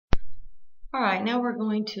Alright, now we're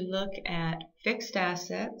going to look at fixed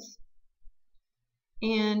assets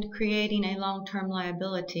and creating a long-term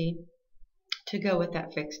liability to go with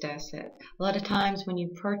that fixed asset. A lot of times when you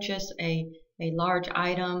purchase a large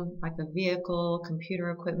item like a vehicle,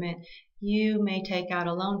 computer equipment, you may take out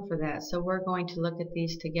a loan for that. So we're going to look at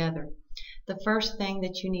these together. The first thing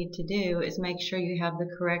that you need to do is make sure you have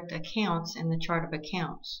the correct accounts in the chart of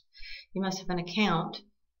accounts. You must have an account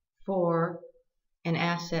for an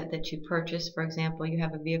asset that you purchase. For example, you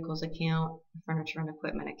have a vehicles account, a furniture and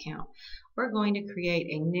equipment account. We're going to create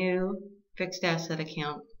a new fixed asset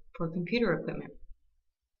account for computer equipment.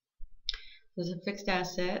 There's a fixed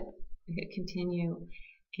asset. We hit continue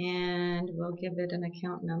and we'll give it an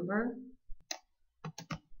account number.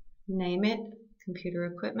 Name it computer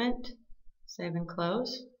equipment. Save and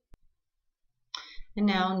close. And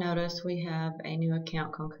now notice we have a new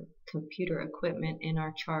account called computer equipment in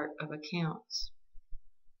our chart of accounts.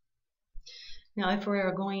 Now if we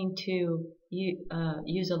are going to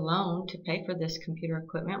use a loan to pay for this computer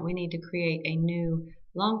equipment, we need to create a new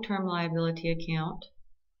long-term liability account.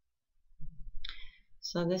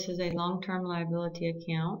 So this is a long-term liability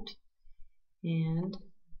account, and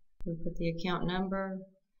we put the account number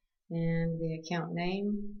and the account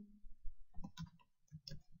name.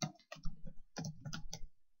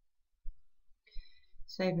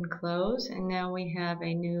 Save and close, and now we have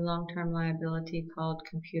a new long-term liability called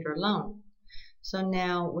computer loan. So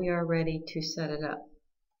now we are ready to set it up.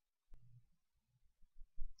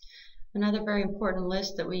 Another very important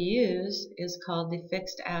list that we use is called the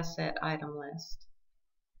fixed asset item list.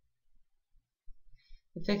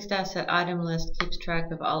 The fixed asset item list keeps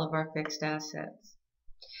track of all of our fixed assets.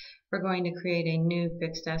 We're going to create a new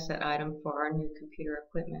fixed asset item for our new computer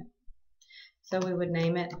equipment. So we would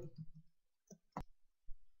name it.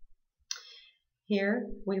 Here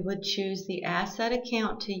we would choose the asset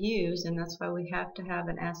account to use, and that's why we have to have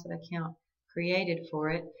an asset account created for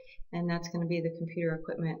it, and that's going to be the computer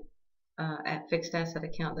equipment fixed asset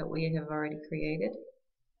account that we have already created.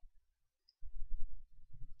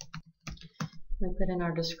 We put in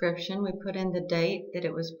our description, we put in the date that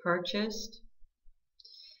it was purchased,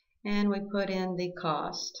 and we put in the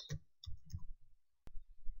cost.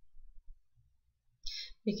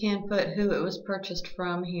 You can put who it was purchased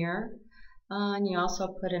from here. And you also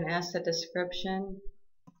put an asset description.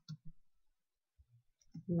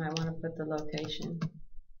 You might want to put the location.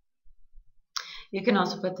 You can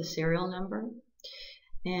also put the serial number,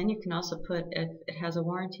 and you can also put if it has a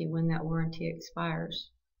warranty, when that warranty expires.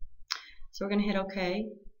 So we're going to hit OK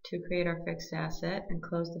to create our fixed asset and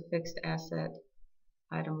close the fixed asset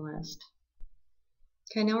item list.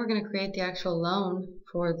 Okay, now we're going to create the actual loan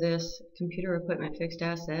for this computer equipment fixed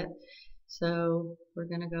asset. So we're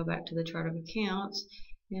going to go back to the chart of accounts,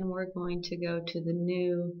 and we're going to go to the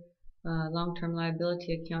new long-term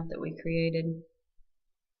liability account that we created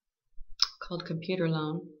called computer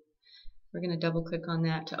loan. We're going to double click on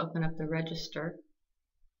that to open up the register,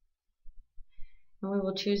 and we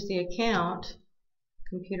will choose the account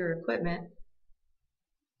computer equipment,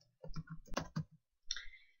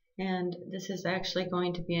 and this is actually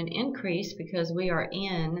going to be an increase because we are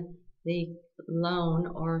in the loan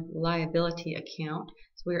or liability account.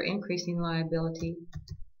 So we are increasing liability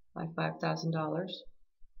by $5,000.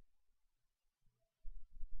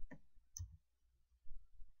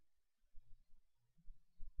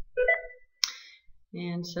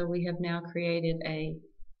 And so we have now created a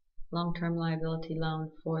long-term liability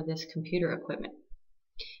loan for this computer equipment.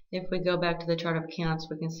 If we go back to the chart of accounts,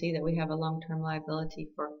 we can see that we have a long-term liability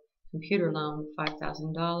for computer loan,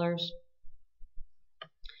 $5,000.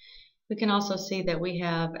 We can also see that we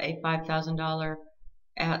have a $5,000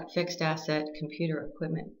 fixed asset computer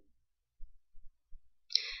equipment.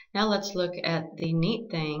 Now let's look at the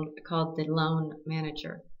neat thing called the loan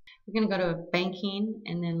manager. We're going to go to banking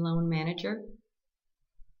and then loan manager.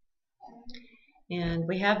 And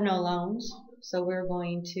we have no loans, so we're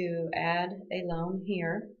going to add a loan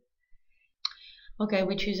here. Okay,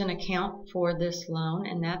 we choose an account for this loan,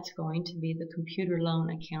 and that's going to be the computer loan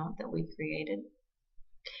account that we created.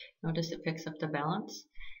 Notice it picks up the balance.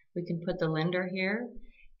 We can put the lender here,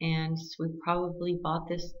 and we probably bought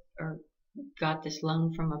this or got this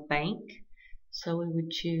loan from a bank. So we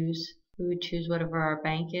would choose whatever our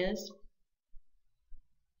bank is.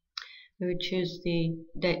 We would choose the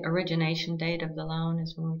origination date of the loan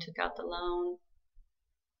is when we took out the loan,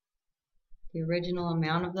 the original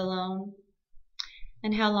amount of the loan,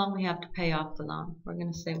 and how long we have to pay off the loan. We're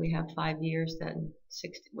going to say we have 5 years,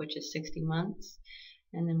 which is 60 months.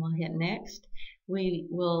 And then we'll hit next. We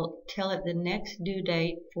will tell it the next due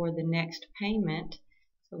date for the next payment.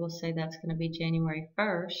 So we'll say that's going to be January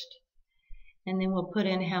 1st. and then we'll put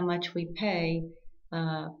in how much we pay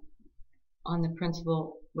on the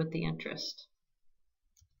principal with the interest.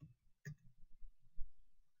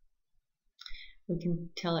 We can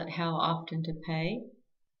tell it how often to pay.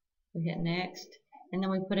 We hit next, and then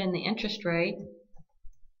we put in the interest rate,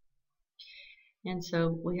 and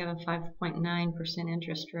so we have a 5.9%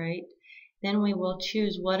 interest rate. Then we will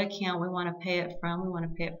choose what account we want to pay it from. We want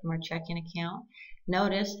to pay it from our checking account.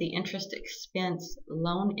 Notice the interest expense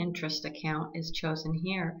loan interest account is chosen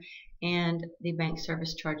here, and the bank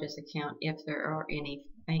service charges account if there are any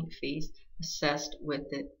bank fees assessed with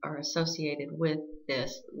it or associated with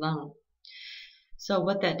this loan. So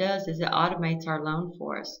what that does is it automates our loan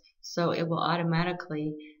for us. So it will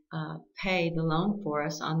automatically pay the loan for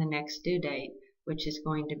us on the next due date, which is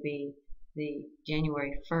going to be the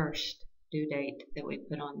January 1st due date that we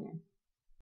put on there.